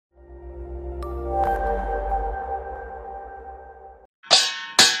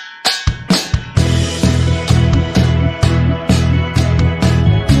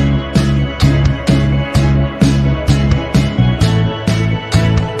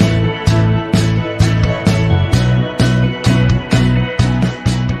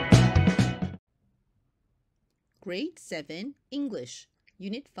Grade 7 English,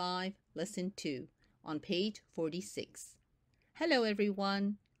 Unit 5, Lesson 2, on page 46. Hello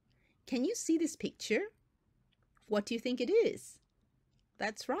everyone. Can you see this picture? What do you think it is?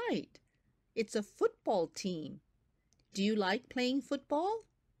 That's right. It's a football team. Do you like playing football?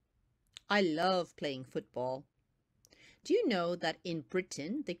 I love playing football. Do you know that in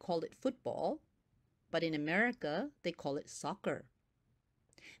Britain they call it football, but in America they call it soccer?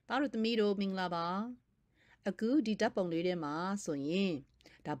 သားတို့သမီးတို့မင်္ဂလာပါအခုဒီဓာတ်ပုံလေးထဲမှာဆိုရင်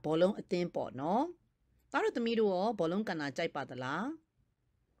ဒါဘောလုံးအသင်းပေါ့နော်သားတို့သမီးတို့ရောဘောလုံးကန်တာကြိုက်ပါသလား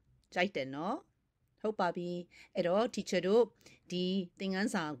ကြိုက်တယ်နော်ဟုတ်ပါပြီအဲ့တော့ teacher တို့ဒီသင်ခ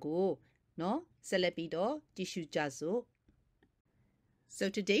န်းစာကိုနော်ဆက်လက်ပြီးတော့ကြည့်ရှုကြစို့ So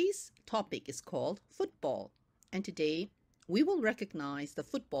today's topic is called football, and today we will recognize the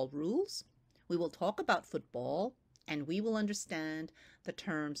football rules, we will talk about football, and we will understand the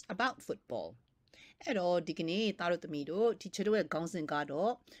terms about football. အဲ့တော့ဒီကနေ့သားတို့သမီးတို့ teacher တို့ရဲ့ခေါင်းစဉ်က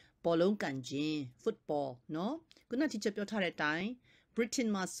တော့ဘောလုံးကန်ခြင်း football နော်ခုန teacher ပြောထားတဲ့အတိုင်း Britain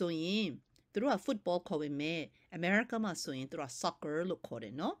မှာဆိုရင်သူတို့က football ခေါ်ပေမဲ့ America မှာဆိုရင်သူတို့က soccer လို့ခေါ်တ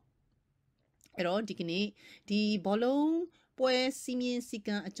ယ်နော်အဲ့တော့ဒီကနေ့ဒီဘောလုံးပွဲစီမင်းစည်းက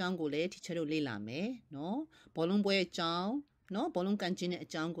မ်းအကြောင်းကိုလည်း teacher တို့လေ့လာမယ်နော်ဘောလုံးပွဲအကြောင်းနော်ဘောလုံးကန်ခြင်းရဲ့အ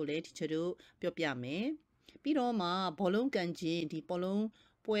ကြောင်းကိုလည်း teacher တို့ပြောပြမယ်ပြီးတော့မှဘောလုံးကန်ခြင်းဒီဘောလုံး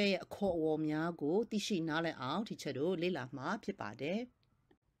ပွဲရဲ့အခေါ်အဝေါ်များကိုသိရှိနားလည်အောင် teacher တို့လေ့လာမှာဖြစ်ပါတယ်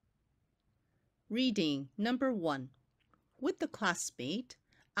Reading number 1 With the classmate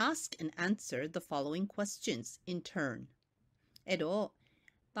ask and answer the following questions in turn အဲ့တော့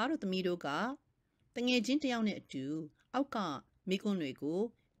သားတို့သမီးတို့ကတငယ်ချင်းတစ်ယောက်နဲ့အတူအောက်ကမိကွန်းတွေကို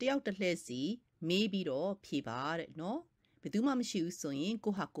တယောက်တစ်လှည့်စီမေးပြီးတော့ဖြေပါတဲ့နော်ဘယ်သူမှမရှိဘူးဆိုရင်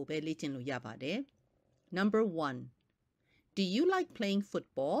ကိုဟာကိုပဲလေ့ကျင့်လို့ရပါတယ် Number 1 Do you like playing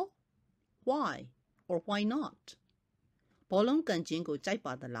football? Why or why not? ဘောလုံးကန်ခြင်းကိုကြိုက်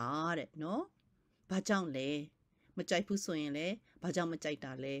ပါသလားတဲ့နော်ဘာကြောင့်လဲမကြိုက်ဘူးဆိုရင်လည်းဘာကြောင့်မကြိုက်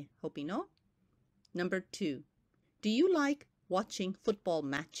တာလဲဟုတ်ပြီနော် Number 2 Do you like watching football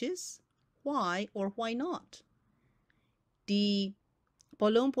matches? Why or why not? ဒီဘော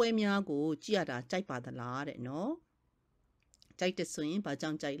လုံးပွဲများကိုကြည့်ရတာကြိုက်ပါသလားတဲ့နော်ကြိုက်တယ်ဆိုရင်ဘာကြော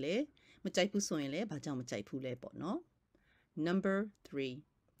င့်ကြိုက်လဲမကြိုက်ဘူးဆိုရင်လည်းဘာကြောင့်မကြိုက်ဘူးလဲပေါ့နော် Number 3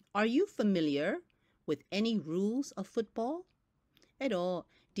 Are you familiar with any rules of football? အဲ့တော့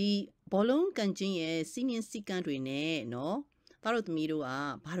ဒီဘောလုံးကန်ခြင်းရဲ့စီမင်းစည်းကမ်းတွေနဲ့နော်သားတို့သမီးတို့က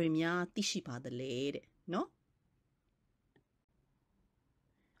ဘာတွေများသိရှိပါသလဲတဲ့နော်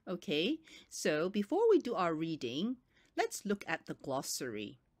Okay, so before we do our reading, let's look at the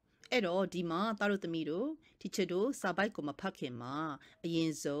glossary. အဲ့တော့ဒီမှာသားတို့သမီးတို့ teacher တို့စာပိုက်ကိုမဖတ်ခင်မှာအရ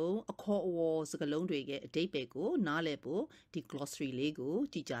င်ဆုံးအခေါ်အဝေါ်စကားလုံးတွေရဲ့အဓိပ္ပာယ်ကိုနားလည်ဖို့ဒီ glossary လေးကို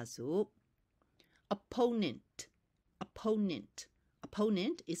ကြည့်ကြစို့ Opponent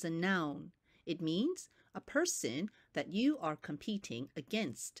Opponent is a noun. It means a person that you are competing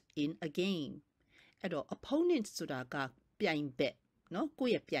against in a game. အဲ့တော့ opponent ဆိုတာကပြိုင်ဘက်နော်ကို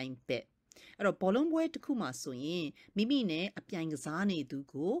ယ့်ရဲ့ပြိုင်ဘက်အဲ့တော့ဘောလုံးပွဲတစ်ခုမှာဆိုရင်မိမိနဲ့အပြိုင်ကစားနေသူ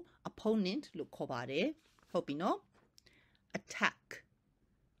ကို opponent လို့ခေါ်ပါတယ်ဟုတ်ပြီနော်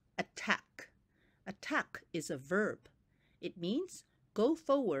Attack is a verb. It means go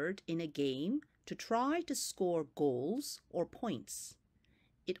forward in a game to try to score goals or points.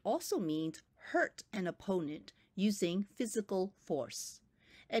 It also means hurt an opponent using physical force.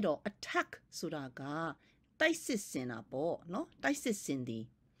 အဲ့တော့ attack ဆိုတာကတိုက်စစ်ဆင်တာပေါ့နော်တိုက်စစ်ဆင်သည်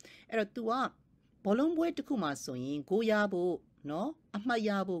အဲ့တော့ तू ကဘောလုံးပွဲတစ်ခုမှာဆိုရင်ဂိုးရဖို့နော်အမှတ်ရ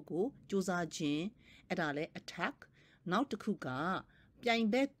ဖို့ကိုစူးစမ်းခြင်းအဲ့ဒါလဲ attack နောက်တစ်ခုကပြိုင်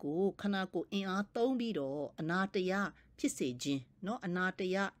ဘက်ကိုခနာကိုအင်အားသုံးပြီးတော့အနာတရဖြစ်စေခြင်းနော်အနာတ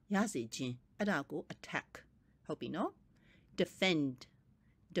ရရစေခြင်းအဲ့ဒါကို attack ဟုတ်ပြီနော်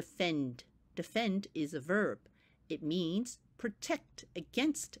Defend is a verb. It means protect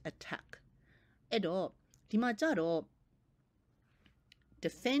against attack. အဲ့တော့ဒီမှာကြတော့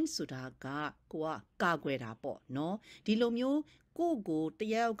defend ဆိုတာကကိုကကာကွယ်တာပေါ့နော်ဒီလိုမျိုးကိုကိုတ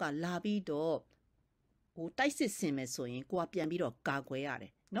ယောက်ကလာပြီးတော့ဟိုတိုက်စစ်ဆင်မယ်ဆိုရင်ကိုကပြန်ပြီးတော့ကာကွယ်ရတ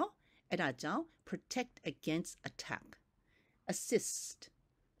ယ်နော်အဲ့ဒါကြောင့် protect against attack. Assist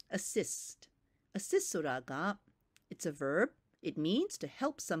ဆိုတာက it's a verb. It means to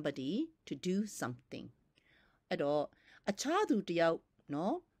help somebody to do something. အဲ့တော့အခြားသူတယောက်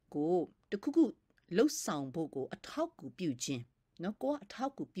နော်ကိုတခုခုလှုပ်ဆောင်ဖို့ကိုအထောက်အကူပြုခြင်းနော်ကိုကအထော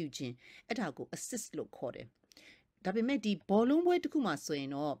က်အကူပြုခြင်းအဲ့ဒါကို assist လို့ခေါ်တယ်ဒါပေမဲ့ဒီဘောလုံးပွဲတစ်ခုမှာဆိုရင်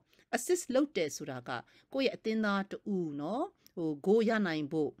တော့ assist လုပ်တယ်ဆိုတာကကိုယ့်ရဲ့အသင်းသားတူနော်ဟိုဂိုးရနိုင်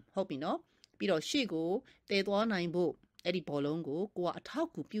ဖို့ဟုတ်ပြီနော်ပြီးတော့ရှေ့ကိုတည်သွားနိုင်ဖို့အဲ့ဒီဘောလုံးကိုကိုကအထောက်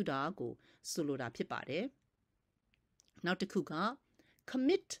အကူပြုတာကိုဆိုလိုတာဖြစ်ပါတယ် နောက်တစ်ခုက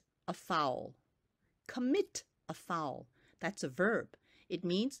commit a foul. Commit a foul. That's a verb. It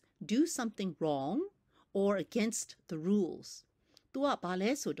means do something wrong or against the rules. သူကဘာလဲ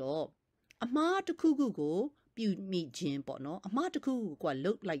ဆိုတော့အမှားတစ်ခုခုကိုပြုမိခြင်းပေါ့နော်အမှားတစ်ခုခုက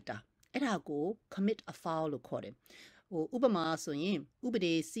လုပ်လိုက်တာအဲ့ဒါကို commit a foul လို့ခေါ်တယ်ဥပမာဆိုရင်ဥပ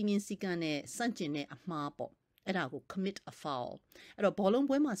ဒေစီမင်းစည်းကမ်းနဲ့စန့်ကျင်တဲ့အမှားပေါ့အဲ့ဒါကို commit a foul အဲ့တော့ဘောလုံး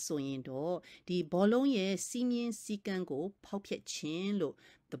ပွဲမှာဆိုရင်တော့ဒီဘောလုံးရဲ့စီမင်းစည်းကမ်းကိုဖောက်ဖျက်ခြင်းလို့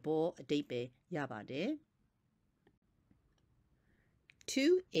သဘောအဓိပ္ပာယ်ရပါတယ်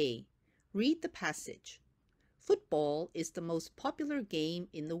 2A. Read the passage. Football is the most popular game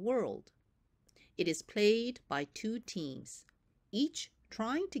in the world. It is played by two teams, each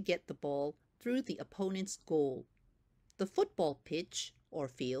trying to get the ball through the opponent's goal. The football pitch, or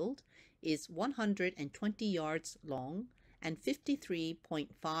field, is 120 yards long and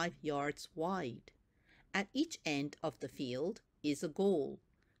 53.5 yards wide. At each end of the field is a goal,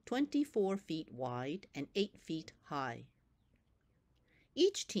 24 feet wide and 8 feet high.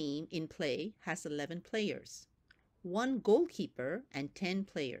 Each team in play has 11 players, one goalkeeper and 10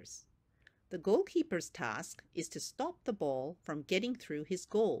 players. The goalkeeper's task is to stop the ball from getting through his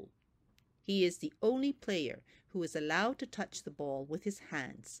goal. He is the only player who is allowed to touch the ball with his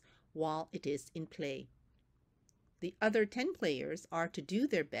hands while it is in play. The other 10 players are to do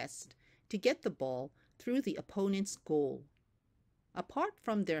their best to get the ball through the opponent's goal. Apart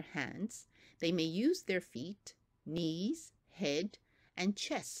from their hands, they may use their feet, knees, head, and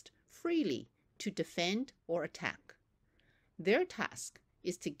chest freely to defend or attack. Their task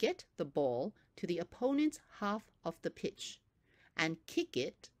is to get the ball to the opponent's half of the pitch and kick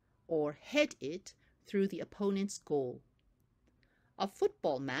it or head it through the opponent's goal. A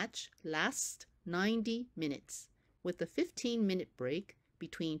football match lasts 90 minutes with a 15-minute break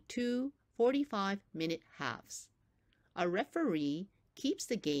between two 45-minute halves. A referee keeps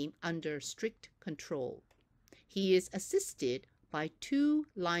the game under strict control. He is assisted by two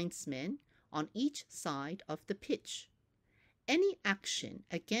linesmen on each side of the pitch. Any action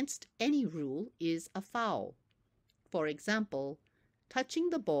against any rule is a foul. For example, touching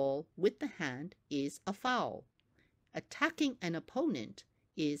the ball with the hand is a foul. Attacking an opponent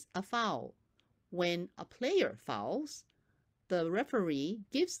is a foul. When a player fouls, the referee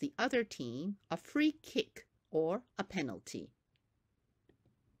gives the other team a free kick or a penalty.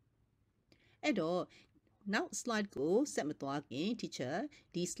 အဲ့တော့နောက် slide ကိုဆက်မသွားခင် teacher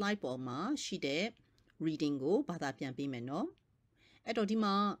ဒီ slide ပေါ်မှာရှိတဲ့ reading ကိုဘာသာပြန်ပေးမယ်နော်အဲ့တော့ဒီ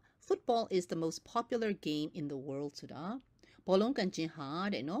မှာ football is the most popular game in the world ဆိုတာဘောလုံးကန်ခြင်းဟာ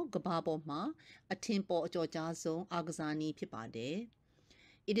တဲ့နော်ကမ္ဘာပေါ်မှာအထင်ပေါ်အကျော်ကြားဆုံးအားကစားနည်းဖြစ်ပါတယ်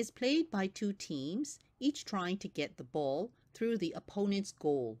It is played by two teams each trying to get the ball through the opponent's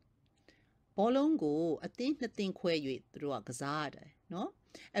goal ဘောလုံးကိုအသင်းနှစ်သင်းခွဲ၍သူတို့ကကစားရတယ်နော်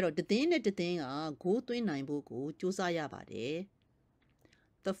အဲ့တော့တစ်သင်းနဲ့တစ်သင်းကဂိုးသွင်းနိုင်ဖို့ကိုစူးစမ်းရပါတယ်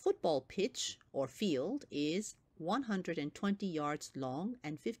The football pitch or field is 120 yards long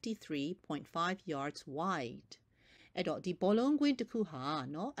and 53.5 yards wide အဲ့တော့ဒီဘောလုံးကွင်းတစ်ခုဟာ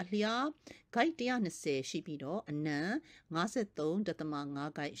နော်အလျားဂိုက်120ရှိပြီးတော့အနံ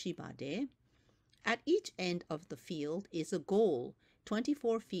53.5 ဂိုက်ရှိပါတယ် At each end of the field is a goal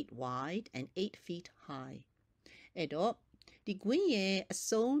 24 feet wide and 8 feet high အဲ့တော့ဒီကွင်းရဲ့အ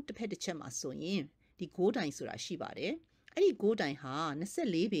ဆုံးတစ်ဖက်တစ်ချက်မှာဆိုရင်ဒီဂိုးတိုင်ဆိုတာရှိပါတယ်အဲ့ဒီဂိုးတိုင်ဟာ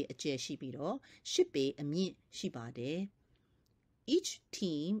24ပေအကျယ်ရှိပြီးတော့10ပေအမြင့်ရှိပါတယ် Each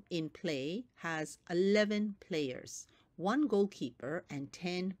team in play has 11 players, one goalkeeper and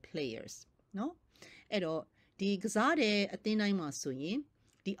 10 players နော်အဲ့တော့ဒီကစားတဲ့အသင်းတိုင်းမှာဆိုရင်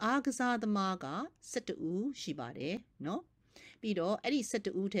ဒီအားကစားသမားက12ဦးရှိပါတယ်နော်ပြီးတော့အဲ့ဒီ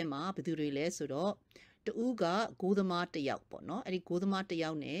12ဦးထဲမှာဘယ်သူတွေလဲဆိုတော့တူကဂိုးသမားတစ်ယောက်ပေါ့နော်အဲ့ဒီဂိုးသမားတစ်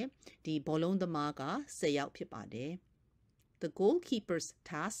ယောက်နဲ့ဒီဘောလုံးသမားက10ယောက်ဖြစ်ပါတယ် The goalkeeper's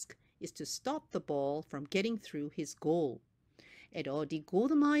task is to stop the ball from getting through his goal အဲ့တော့ဒီဂိုး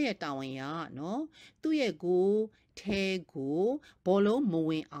သမားရဲ့တာဝန်ကနော်သူ့ရဲ့ဂိုးထဲကိုဘောလုံးမဝ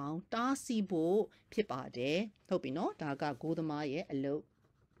င်အောင်တားဆီးဖို့ဖြစ်ပါတယ်ဟုတ်ပြီနော်ဒါကဂိုးသမားရဲ့အလုပ်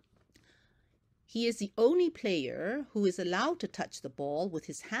He is the only player who is allowed to touch the ball with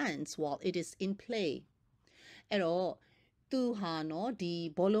his hands while it is in play အဲ့တော့သူဟာနော်ဒီ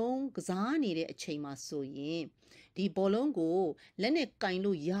ဘောလုံးကစားနေတဲ့အချိန်မှာဆိုရင်ဒီဘောလုံးကိုလက်နဲ့ကင်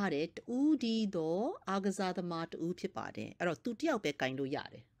လို့ရတဲ့တူးဒီတော့အားကစားသမားတူးဖြစ်ပါတယ်အဲ့တော့သူတယောက်ပဲကင်လို့ရ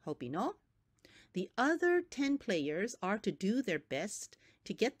တယ်ဟုတ်ပြီနော် The other 10 players are to do their best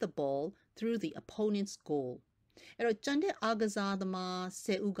to get the ball through the opponent's goal အဲ့တော့ကျန်တဲ့အားကစားသမား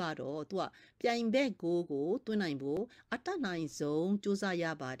10ဦးကတော့သူကပြိုင်ဘက်ဂိုးကိုသွင်းနိုင်ဖို့အတတ်နိုင်ဆုံးစူးစမ်းရ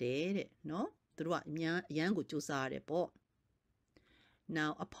ပါတယ်တဲ့နော် သူတို့ကအရန်ကိုစူးစမ်းရတယ်ပေါ့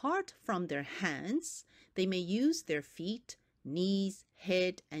Now, apart from their hands, they may use their feet, knees,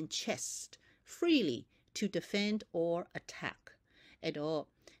 head, and chest freely to defend or attack. အဲ့တော့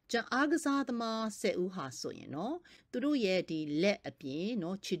ကျန်အားကစားသမား10ဦးဟာဆိုရင်နော်သူတို့ရဲ့ဒီလက်အပြင်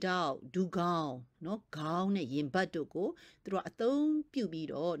နော်ခြေထောက်ဒူးခေါင်းနော်ခေါင်းနဲ့ရင်ဘတ်တို့ကိုသူတို့အသုံးပြုပြီး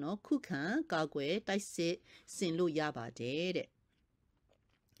တော့နော်ခုခံကာကွယ်တိုက်စစ်ဆင်လို့ရပါတယ်တဲ့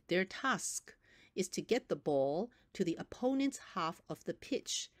Their task is to get the ball to the opponent's half of the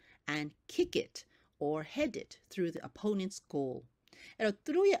pitch and kick it or head it through the opponent's goal. အဲ့တော့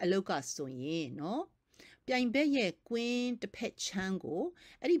သူတို့ရဲ့အလုပ်ကဆိုရင်နော်ပြိုင်ဘက်ရဲ့ကွင်းတစ်ဖက်ချမ်းကို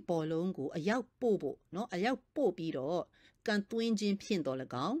အဲ့ဒီဘောလုံးကိုအရောက်ပို့ဖို့နော်အရောက်ပို့ပြီးတော့ကန်သွင်းခြင်းဖြင့်တော်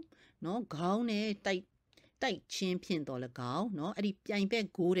၎င်းနော်ခေါင်းနဲ့တိုက်ချင်းဖြင့်တော်၎င်းနော်အဲ့ဒီပြိုင်ဘက်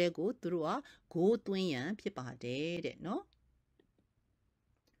ဂိုးတွေကိုသူတို့ကဂိုးသွင်းရန်ဖြစ်ပါတယ်တဲ့နော်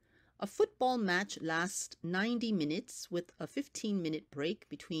A football match lasts 90 minutes with a 15-minute break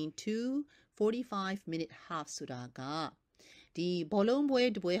between two 45-minute halves ဆိုတာကဒီဘောလုံးပွဲ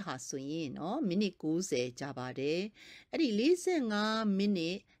တစ်ပွဲဟာဆိုရင်နော်မိနစ်90ကြာပါတယ်အဲ့ဒီ45မိန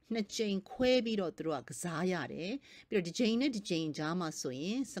စ်နှစ်ကြိမ်ခွဲပြီးတော့သူတို့ကစားရတယ်ပြီးတော့ဒီကြိမ်နဲ့ဒီကြိမ်ကြားမှာဆိုရ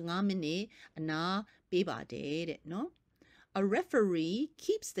င်15မိနစ်အနားပေးပါတယ်တဲ့နော် A referee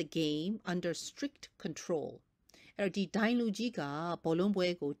keeps the game under strict control အဲ့တော့ဒီဒိုင်လူကြီးကဘောလုံးပွဲ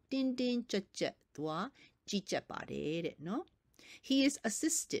ကိုတင်းကြပ်သူကကြီးကြပ်ပါတယ်တဲ့နော် He is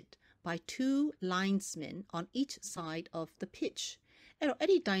assisted by two linesmen on each side of the pitch အဲ့တော့အဲ့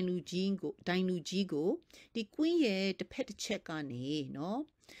ဒီဒိုင်လူကြီးကိုဒီကွင်းရဲ့တစ်ဖက်တစ်ချက်ကနေနော်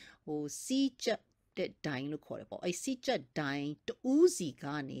ဟိုစီးကြပ်တဲ့ဒိုင်လို့ခေါ်တယ်ပေါ့အဲ့စီးကြပ်ဒိုင်တူးစီက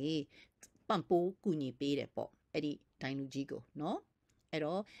နေပံ့ပိုးကူညီပေးတယ်ပေါ့အဲ့ဒီဒိုင်လူကြီးကိုနော်အဲ့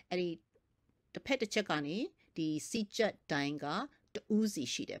တော့အဲ့ဒီတစ်ဖက်တစ်ချက်ကနေဒီစီးကြပ်ဒိုင်ကတူးစီ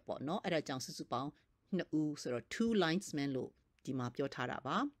ရှိတယ်ပေါ့နော်အဲ့ဒါကြောင့်စုစုပေါင်း2ဦးဆိုတော့ two linesmen လို့ဒီမှာပြောထားတာ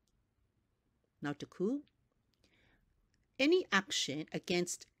ပါနောက်တစ်ခု Any action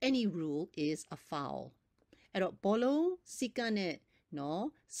against any rule is a foul အဲ့တော့ဘောလုံးစီကန်းနဲ့နော်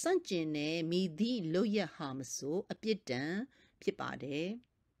စန့်ကျင်တဲ့မိသည့်လုပ်ရဟာမဆိုအပြစ်ဒဏ်ဖြစ်ပါတယ်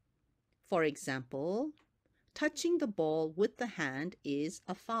For example, touching the ball with the hand is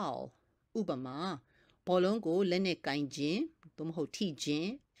a foul ဥပမာဘောလုံးကိုလက်နဲ့ကင်ခြင်းသို့မဟုတ်ထိခြင်း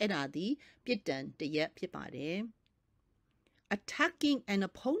အဲ့ဒါသည်ပြစ်ဒဏ်တစ်ရပ်ဖြစ်ပါတယ် Attacking an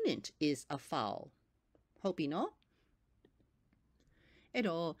opponent is a foul ဟုတ်ပြီနော်အဲ့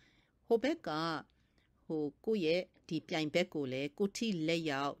တော့ဟိုဘက်ကဟိုကိုယ့်ရဲ့ဒီပြိုင်ဘက်ကိုလည်းကိုထိလက်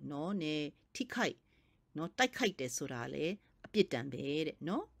ရောက်နော်နဲ့ထိခိုက်နော်တိုက်ခိုက်တယ်ဆိုတာလေအပြစ်ဒဏ်ပဲတဲ့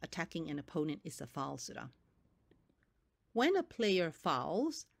နော် Attacking an opponent is a foul ဆိုတာ When a player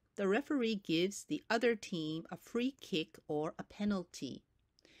fouls the referee gives the other team a free kick or a penalty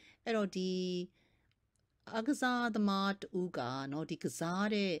အဲ့တော့ဒီအကစားသမားတူကနော်ဒီကစား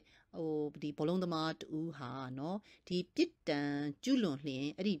တဲ့ဟိုဒီဘောလုံးသမားတူဟာနော်ဒီပြစ်ဒဏ်ကျူးလွန်လျင်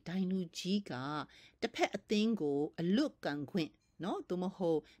အဲ့ဒီဒိုင်လူကြီးကတစ်ဖက်အသင်းကိုအလွတ်ကန်ခွင့်နော်သို့မဟု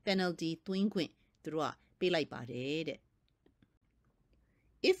တ် penalty သွင်းခွင့်သူတို့ကပေးလိုက်ပါတယ်တဲ့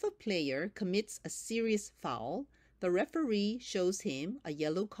If a player commits a serious foul the referee shows him a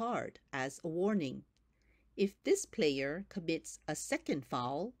yellow card as a warning. If this player commits a second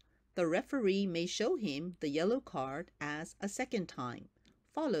foul, the referee may show him the yellow card as a second time,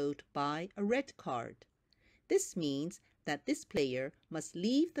 followed by a red card. This means that this player must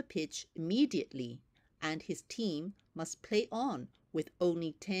leave the pitch immediately and his team must play on with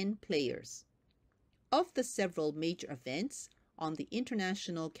only 10 players. Of the several major events on the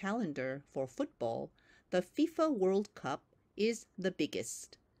international calendar for football, the FIFA World Cup is the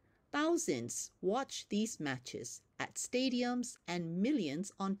biggest. Thousands watch these matches at stadiums and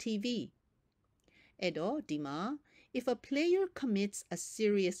millions on TV. Edo Dima, if a player commits a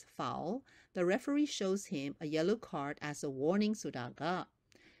serious foul, the referee shows him a yellow card as a warning sudaga.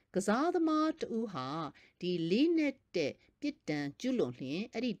 ကစားသမားတူဟာဒီလေးနဲ့တဲ့ပြစ်ဒဏ်ကျူးလွန်လျင်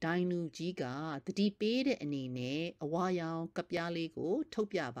အဲ့ဒီဒိုင်နူကြီးကတတိပေးတဲ့အနေနဲ့အဝါရောင်ကပြားလေးကိုထုတ်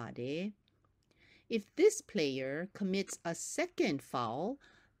ပြပါတယ် If this player commits a second foul,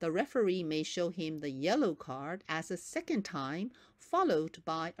 the referee may show him the yellow card as a second time, followed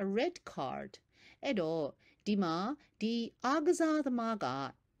by a red card. အဲ့တော့ဒီမှာဒီအားကစားသမားက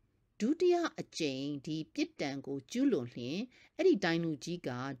ဒုတိယအကြိမ်ဒီပြစ်ဒဏ်ကိုကျူးလွန်လျင်အဲ့ဒီဒိုင်နူကြီးက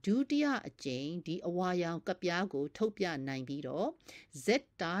ဒုတိယအကြိမ်ဒီအဝါရောင်ကပြားကိုထုတ်ပြနိုင်ပြီးတော့ Z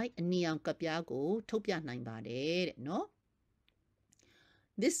တိုင်းအနီရောင်ကပြားကိုထုတ်ပြနိုင်ပါတယ်တဲ့နော်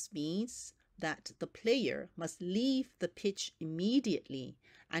This means that the player must leave the pitch immediately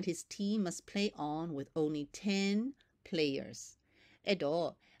and his team must play on with only 10 players. အဲ့တော့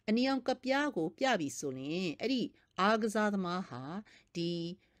အနီအောင်ကပြားကိုပြပြီဆိုရင်အဲ့ဒီအားကစားသမားဟာဒီ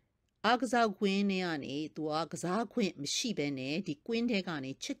အားကစားကွင်းထဲကနေသူကကစားခွင့်မရှိဘဲနဲ့ဒီကွင်းထဲက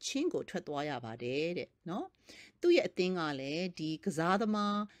နေချက်ချင်းကိုထွက်သွားရပါတယ်တဲ့နော်သူ့ရဲ့အသင်းကလည်းဒီကစားသ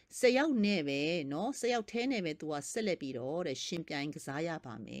မား10ယောက်နဲ့ပဲနော်10ယောက်ထဲနဲ့ပဲသူကဆက်လက်ပြီးတော့တဲ့ရှင်ပြိုင်ကစားရ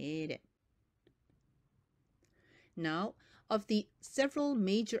ပါမယ်တဲ့ Now of the several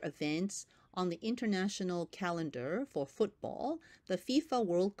major events on the international calendar for football the FIFA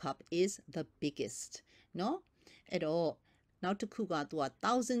World Cup is the biggest နော်အဲ့တော့နောက်တစ်ခုကသူက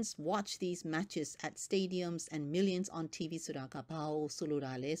thousands watch these matches at stadiums and millions on TV ဆိုတာကဘာလို့ဆိုလို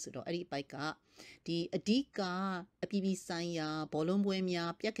တာလဲဆိုတော့အဲ့ဒီဘိုက်ကဒီအဓိကအပြည်ပြည်ဆိုင်ရာဘောလုံးပွဲ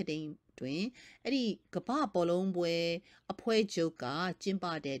များပြက်ကတိန်တွင်အဲ့ဒီကမ္ဘာဘောလုံးပွဲအဖွဲ့ချုပ်ကကျင်းပ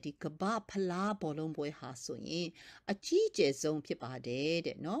တဲ့ဒီကမ္ဘာဖလားဘောလုံးပွဲဟာဆိုရင်အကြီးကျယ်ဆုံးဖြစ်ပါတယ်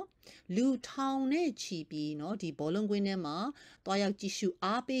တဲ့နော်လူထောင်နဲ့ချီပြီးနော်ဒီဘောလုံးကွင်းထဲမှာတွားရောက်ကြည့်ရှု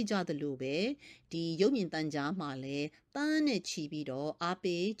အားပေးကြသလိုပဲဒီရုပ်မြင်သံကြားမှာလည်းတန်းနဲ့ချီပြီးတော့အား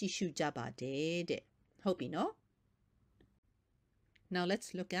ပေးကြည့်ရှုကြပါတယ်တဲ့ဟုတ်ပြီနော် Now let's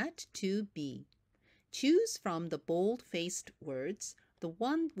look at 2B Choose from the bold-faced words the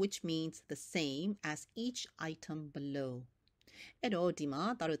one which means the same as each item below အဲ့တော့ဒီမှာ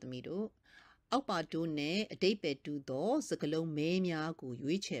တာတို့သမီးတို့အောက်ပါတိုးနဲ့အတိတ်ပဲတူသောစကားလုံးမဲများကို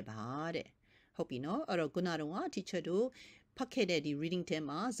ရွေးချယ်ပါတဲ့ဟုတ်ပြီနော်အဲ့တော့ခုနကတော့ teacher တို့ဖတ်ခဲ့တဲ့ဒီ reading ထဲ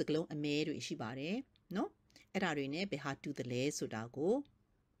မှာစကားလုံးအမဲတွေရှိပါတယ်နော်အဲ့ဒါတွေနဲ့ဘယ်ဟာတူတယ်လဲဆိုတာကို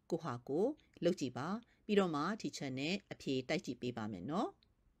ဟာကိုလုပ်ကြည့်ပါပြီးတော့မှ teacher နဲ့အဖြေတိုက်ကြည့်ပေးပါမယ်နော်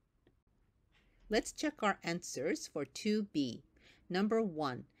Let's check our answers for 2B. Number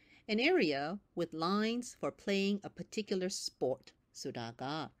 1. An area with lines for playing a particular sport. ဆိုတာက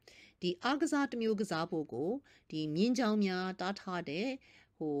ဒီအားကစားတစ်မျိုးကစားဖို့ကိုဒီမြင်းချောင်းများတားထားတဲ့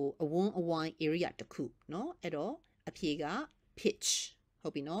ဟိုအဝန်းအဝိုင်း area တစ်ခုเนาะအဲ့တော့အဖြေက pitch ဟု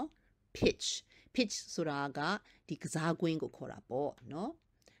တ်ပြီเนาะ pitch ဆိုတာကဒီကစားကွင်းကိုခေါ်တာပေါ့เนาะ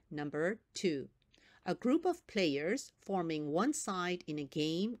Number 2. A group of players forming one side in a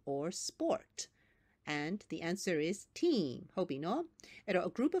game or sport. And the answer is team. ဟုတ်ပြီနော်အဲ့တော့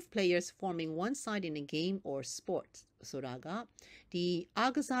a group of players forming one side in a game or sport ဆိုတာကဒီ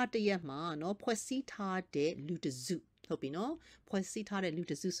အားကစားတစ်ရပ်မှာနော်ဖွဲ့စည်းထားတဲ့လူတစုဟုတ်ပြီနော်ဖွဲ့စည်းထားတဲ့လူ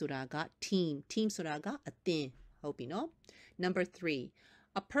တစုဆိုတာက team ဆိုတာကအသင်းဟုတ်ပြီနော် Number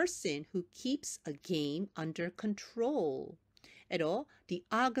 3 a person who keeps a game under control အဲ့တော့ဒီ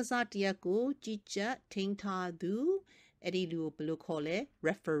အားကစားတစ်ရပ်ကိုကြီးကြပ်ထိန်းထားသူအဲ့ဒီလူကိုဘယ်လိုခေါ်လဲ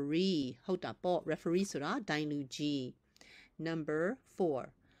referee ဟုတ်တာပေါ့ referee ဆိုတာဒိုင်လူကြီး Number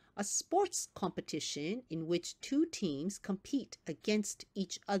 4 a sports competition in which two teams compete against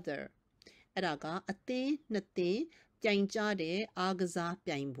each other အဲ့ဒါကအသင်းနှစ်သင်းပြိုင်ကြတဲ့အားကစား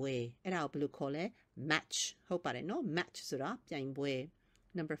ပြိုင်ပွဲအဲ့ဒါကိုဘယ်လိုခေါ်လဲ match ဟုတ်ပါတယ်နော် match ဆိုတာပြိုင်ပွဲ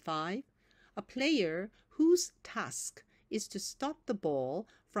Number 5 a player whose task is to stop the ball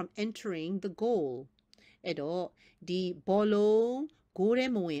from entering the goalအဲ့တော့ဒီဘောလုံးဂိုးထဲ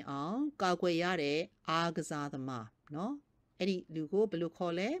မဝင်အောင်ကာကွယ်ရတဲ့အားကစားသမားเนาะအဲ့ဒီလူကိုဘယ်လို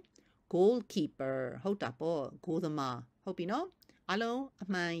ခေါ်လဲ goalkeeper ဟုတ်တာပေါ့ဂိုးသမားဟုတ်ပြီเนาะအားလုံးအ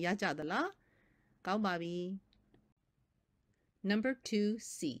မှန်ရကြသလားကောင်းပါပြီ Number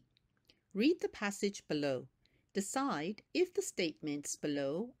 2C Read the passage below Decide if the statements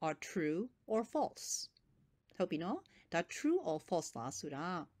below are true or false ဟုတ်ပြီเนาะဒါ true or false လားဆိုတာ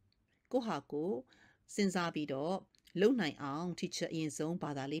ကိုဟာကိုစဉ်းစားပြီးတော့လုံနိုင်အောင် teacher အရင်ဆုံး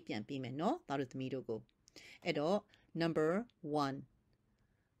ဘာသာလေးပြန်ပေးမယ်เนาะသားတို့သမီးတို့ကိုအဲ့တော့ Number 1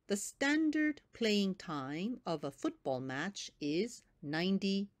 The standard playing time of a football match is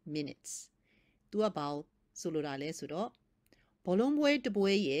 90 minutes သူကဘာဆိုလိုတာလဲဆိုတော့ဘောလုံးပွဲတစ်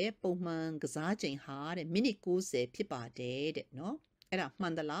ပွဲရဲ့ပုံမှန်ကစားချိန်ဟာတဲ့မိနစ်90ဖြစ်ပါတယ်တဲ့เนาะအဲ့ဒါမှ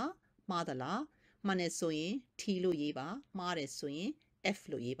န်သလားမှားသလားမှန်တယ်ဆိုရင် T လို့ရေးပါမှားတယ်ဆိုရင် F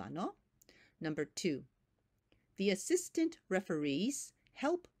လို့ရေးပါเนาะNumber 2 The assistant referees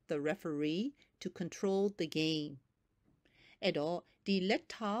help the referee to control the game အဲ့တော့ဒီလက်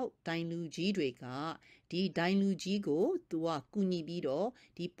ထောက်ဒိုင်လူကြီးတွေကဒီဒိုင်လူကြီးကိုသူကကူညီပြီးတော့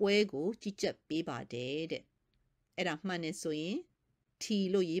ဒီပွဲကိုကြီးကြပ်ပေးပါတယ်တဲ့အဲ့ဒါမှန်တယ်ဆိုရင် T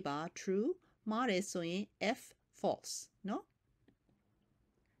လို့ရေးပါ true မှားတယ်ဆိုရင် F false เนาะ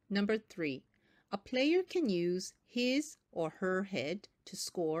Number 3 A player can use his or her head to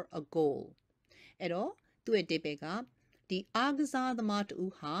score a goal အဲ့တော့သူ့ရဲ့အဓိပ္ပာယ်ကဒီအားကစားသမားတူ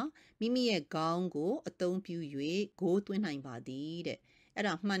ဟာမိမိရဲ့ခေါင်းကိုအသုံးပြု၍ဂိုးသွင်းနိုင်ပါသည်တဲ့အဲ့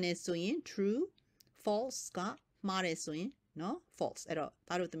ဒါမှန်တယ်ဆိုရင် true false ကမှားတယ်ဆိုရင်เนาะ false အဲ့တော့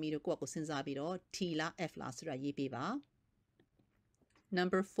သားတို့သမီးတို့ကိုယ့်အကိုစဉ်းစားပြီးတော့ T လား F လားဆိုတာရေးပေးပါ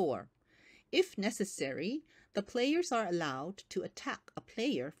Number 4 If necessary, the players are allowed to attack a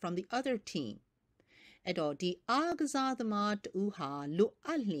player from the other team. အဲ့တော့ဒီအားကစားသမားတဦးဟာလိုအ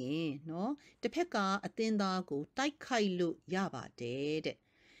ပ်လျင်နော်တစ်ဖက်ကအသင်းသားကိုတိုက်ခိုက်လို့ရပါတယ်တဲ့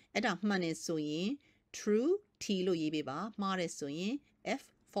အဲ့ဒါမှန်နေဆိုရင် true T လို့ရေးပေးပါမှားတယ်ဆိုရင် F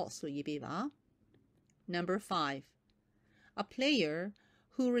false လို့ရေးပေးပါ Number 5 A player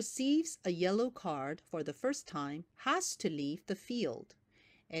who receives a yellow card for the first time has to leave the field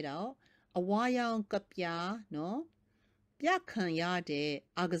အဲ့တော့အဝါရောင်ကပြားနော်ပြခံရတဲ့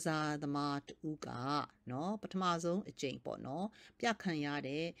အကစားသမားတူကနော်ပထမဆုံးအကြိမ်ပေါ့နော်ပြခံရ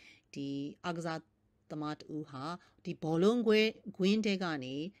တဲ့ဒီအကစားသမားတူဟာဒီဘောလုံးကွင်းတဲက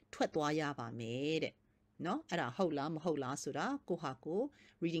နေထွက်သွားရပါမယ်တဲ့နော်အဲ့ဒါဟုတ်လားမဟုတ်လားဆိုတာကိုဟာကို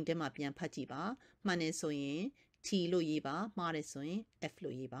reading ထဲမှာပြန်ဖတ်ကြည့်ပါမှန်တယ်ဆိုရင် T လို့ရေးပါမှားတယ်ဆိုရင် F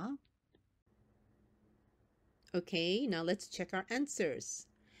လို့ရေးပါ Okay, now let's check our answers.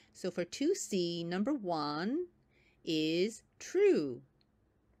 So for 2C, number 1 is true.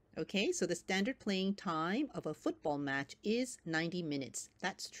 Okay, so the standard playing time of a football match is 90 minutes.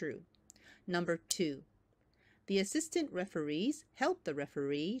 That's true. Number 2, the assistant referees help the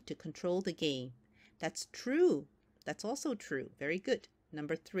referee to control the game. That's true. That's also true. Very good.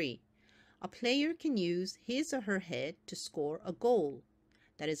 Number 3, a player can use his or her head to score a goal.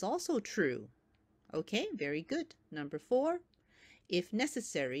 That is also true. Okay, very good. Number 4, if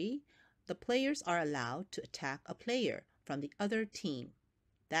necessary, the players are allowed to attack a player from the other team.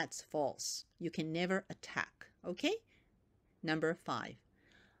 That's false. You can never attack. Okay? Number 5.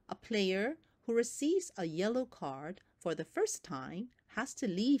 A player who receives a yellow card for the first time has to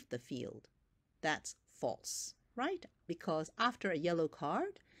leave the field. That's false, right? Because after a yellow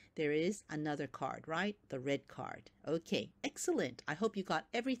card, there is another card, right? The red card. Okay, excellent. I hope you got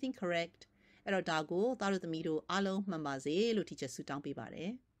everything correct. အဲ့တော့ဒါကိုသားတို့သမီးတို့အားလုံးမှန်ပါစေလို့ teacher ဆုတောင်းပေးပါတ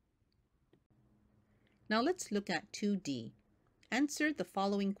ယ် Now let's look at 2D. Answer the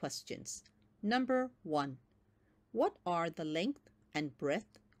following questions. Number 1. What are the length and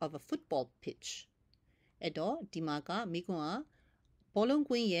breadth of a football pitch? အဲ့တော့ဒီမှာကမိကွန်းကဘောလုံး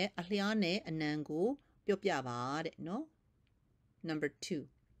ကွင်းရဲ့အလျားနဲ့အနံကိုပြောပြပါတဲ့နော် Number 2.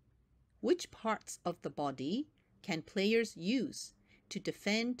 Which parts of the body can players use to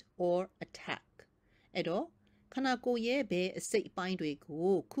defend or attack? အဲ့တော့ခန္ဓာကိုယ်ရဲ့ဘယ်အစိတ်အပိုင်းတွေ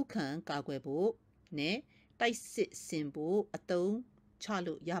ကိုခုခံကာကွယ်ဖို့နဲ့တိုက်စစ်ဆင်ဖို့အသုံးချ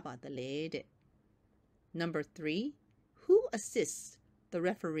လို့ရပါသလဲတဲ့ Number 3. Who assists the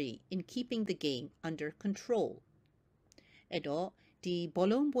referee in keeping the game under control? အဲ့တော့ဒီဘော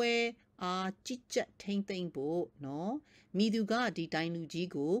လုံးပွဲအားကြီးကြပ်ထိမ့်သိမ်းဖို့နော်မိသူကဒီဒိုင်လူကြီး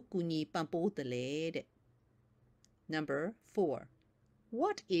ကိုကူညီပံ့ပိုးသလဲတဲ့ Number 4.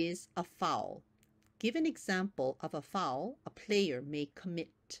 What is a foul? Give an example of a foul a player may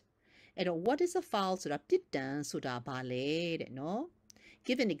commit. အဲ့တော့ what is a foul ဆိုတာပြစ်ဒဏ်ဆိုတာဘာလဲတဲ့နော်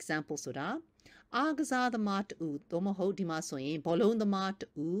Give an example ဆိုတာအားကစားသမားတူသို့မဟုတ်ဒီမှာဆိုရင်ဘောလုံးသမား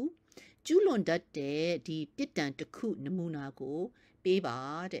တူကျူးလွန်တတ်တဲ့ဒီပြစ်ဒဏ်တစ်ခုနမူနာကိုပေးပါ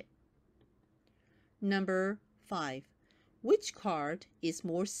တဲ့ Number 5. Which card is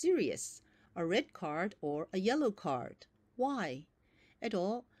more serious? A red card or a yellow card? Why? အဲ့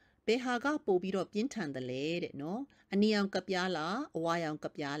တော့ဘယ်ဟာကပိုပြီးတော့ပြင်းထန်တယ်လဲတဲ့နော်အနီရောင်ကပြားလားအဝါရောင်က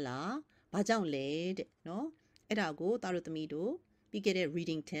ပြားလားဘာကြောင့်လဲတဲ့နော်အဲ့ဒါကိုသားတို့သမီးတို့ပြီးခဲ့တဲ့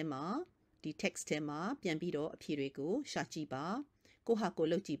reading ထဲမှာဒီ text ထဲမှာပြန်ပြီးတော့အဖြေတွေကိုရှာကြည့်ပါကိုဟာကို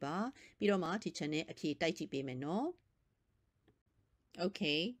လုပ်ကြည့်ပါပြီးတော့မှ teacher နဲ့အဖြေတိုက်ကြည့်ပေးမယ်နော်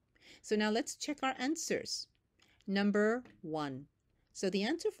Okay, so now let's check our answers. Number 1. So the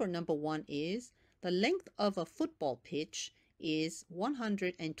answer for number 1 is the length of a football pitch is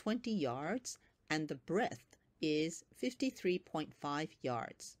 120 yards and the breadth is 53.5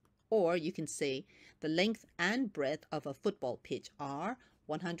 yards. Or you can say the length and breadth of a football pitch are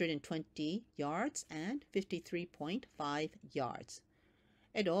 120 yards and 53.5 yards.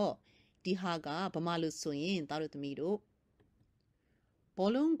 အဲ့တော့ဒီဟာကဘာမှလို့ဆိုရင်သားတို့သမီးတို့ဘော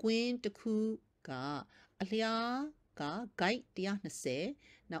လုံးကွင်းတစ်ခုကအလျားက guide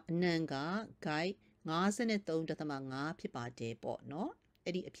 120နောက်အနံက guide 53.5 ဖြစ်ပါတယ်ပေါ့နော်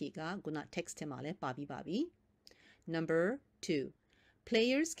အဲ့ဒီအဖြေကခုန text ထဲမှာလည်းပါပြီးပါပြီ Number 2.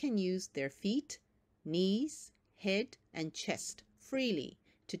 Players can use their feet, knees, head and chest freely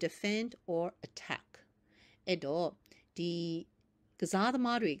to defend or attack. အဲ့တော့ဒီကစားသ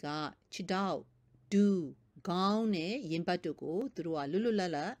မားတွေကခြေထောက်ဒူးခေါင်းနဲ့ရင်ဘတ်တို့ကိုသူတို့ကလွတ်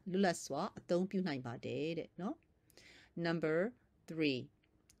လပ်စွာအသုံးပြုနိုင်ပါတယ်တဲ့နော် Number 3.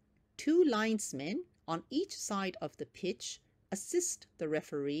 2 linesmen on each side of the pitch assist the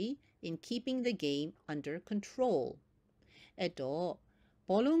referee in keeping the game under control. အဲ့တော့ဘ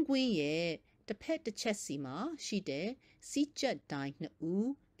ဘောလုံးကွင်းရဲ့တစ်ဖက်တစ်ချက်စီမှာရှိတဲ့စီးကျက်တိုင်းနှစ်ဦး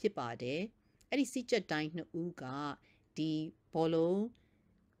ဖြစ်ပါတယ်အဲ့ဒီစီးကျက်တိုင်းနှစ်ဦးကဒီဘောလုံး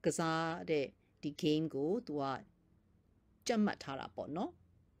ကစားတဲ့ဒီ game ကိုသူကကြက်မှတ်ထားတာပေါ့နော်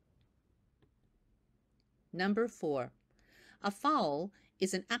Number 4. A foul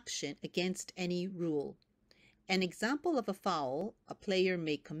is an action against any rule. An example of a foul a player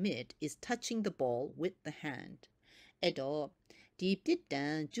may commit is touching the ball with the hand. အဲ့တော့ဒီပြစ်ဒ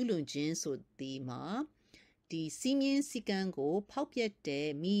ဏ်ကျူးလွန်ခြင်းဆိုဒီမှာဒီစီးမြင်စည်းကမ်းကိုဖောက်ပြတဲ့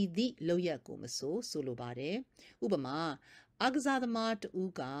မိသည့်လုပ်ရက်ကိုမဆိုလိုပါတယ်ဥပမာအားကစားသမားတ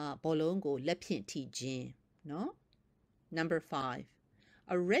ဦးကဘောလုံးကိုလက်ဖြင့်ထိခြင်းနော် Number 5.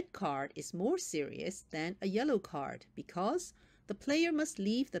 A red card is more serious than a yellow card because the player must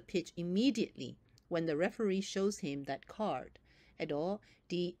leave the pitch immediately when the referee shows him that card. အဲ့တော့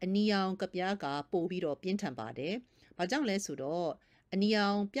ဒီအနီရောင်ကပြားကပို့ပြီးတော့ပြင်းထန်ပါတယ်။ဘာကြောင့်လဲဆိုတော့အနီရော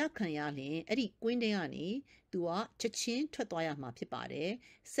င်ပြခံရရင်အဲ့ဒီကွင်းထဲကနေသူကချက်ချင်းထွက်သွားရမှာဖြစ်ပါတယ်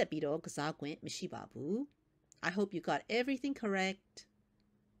။ဆက်ပြီးတော့ကစားခွင့်မရှိပါဘူး။ I hope you got everything correct.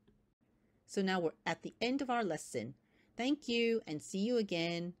 So now we're at the end of our lesson. Thank you and see you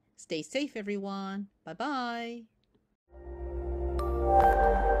again. Stay safe, everyone. Bye-bye.